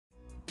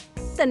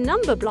the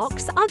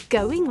Numberblocks are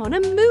going on a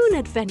moon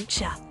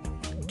adventure.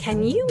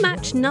 Can you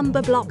match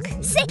number block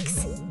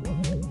 6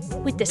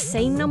 with the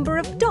same number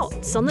of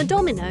dots on the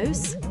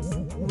dominoes?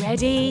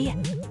 Ready,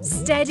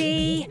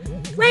 steady,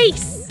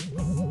 race!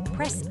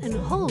 Press and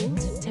hold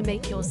to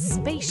make your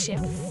spaceship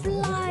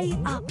fly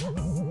up.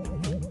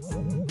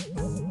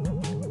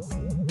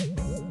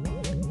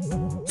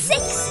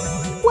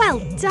 6! Well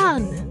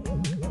done!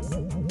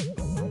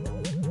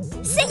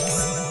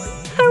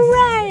 6!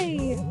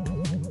 Hooray!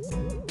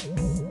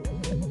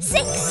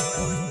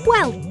 6!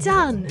 Well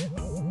done!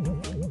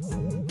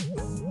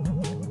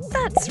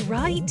 That's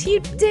right, you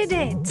did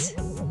it!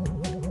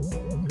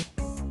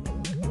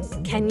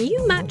 Can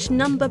you match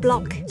number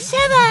block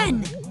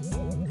 7!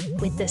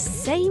 with the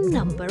same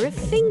number of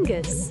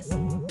fingers?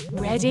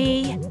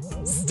 Ready,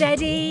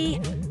 steady,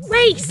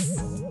 race!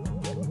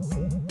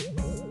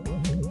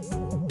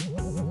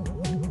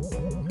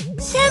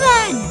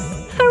 7!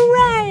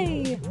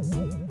 Hooray!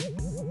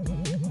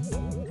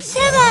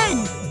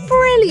 7!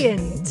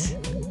 Brilliant!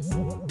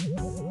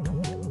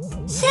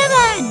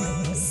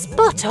 7!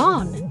 Spot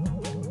on!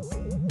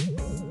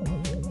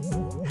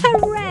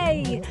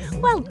 Hooray!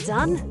 Well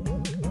done!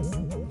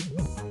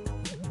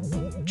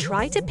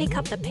 Try to pick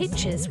up the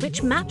pictures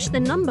which match the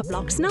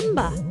Numberblocks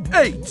number.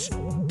 8!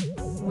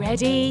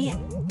 Ready,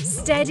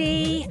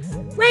 steady,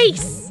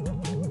 race!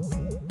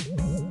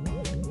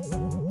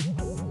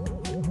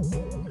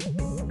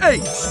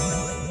 8!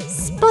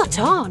 Spot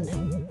on!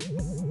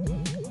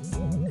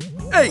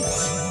 8!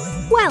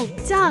 Well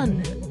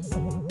done!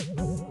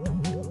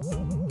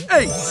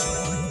 8!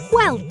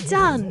 Well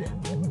done!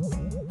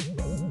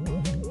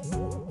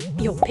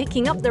 You're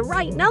picking up the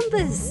right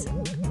numbers.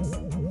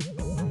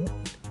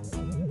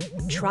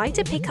 Try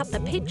to pick up the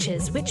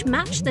pictures which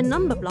match the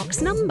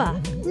Numberblocks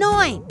number.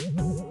 9!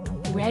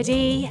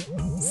 Ready,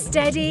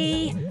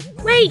 steady,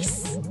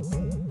 race!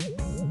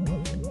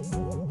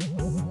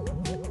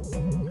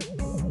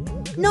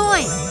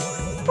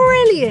 9!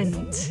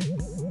 Brilliant!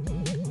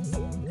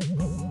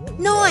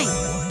 9!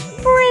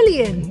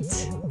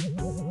 Brilliant!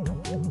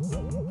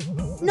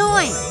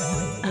 9!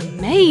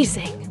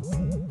 Amazing!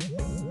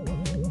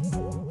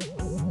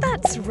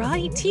 That's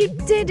right, you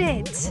did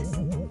it!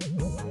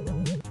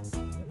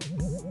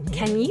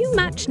 Can you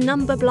match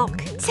number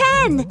block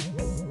 10!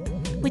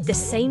 with the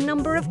same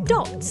number of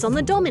dots on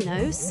the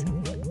dominoes?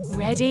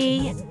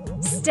 Ready,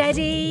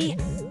 steady,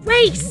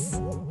 race!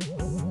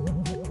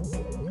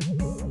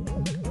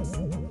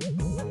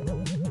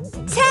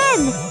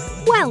 10!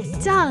 Well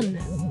done!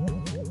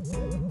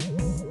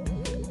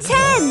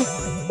 10!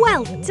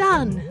 Well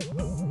done!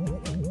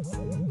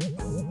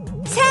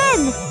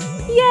 10!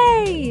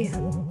 Yay!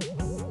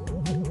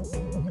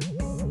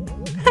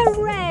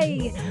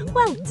 Hooray!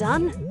 Well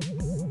done!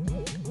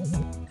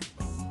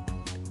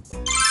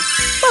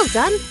 Well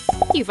done!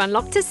 You've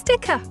unlocked a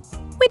sticker.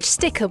 Which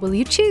sticker will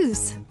you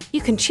choose?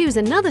 You can choose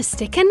another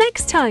sticker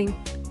next time.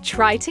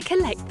 Try to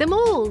collect them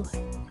all.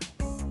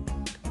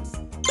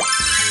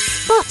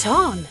 Spot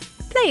on!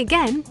 Play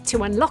again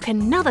to unlock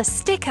another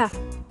sticker.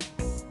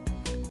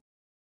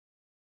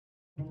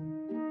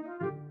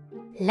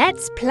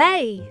 Let's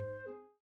play!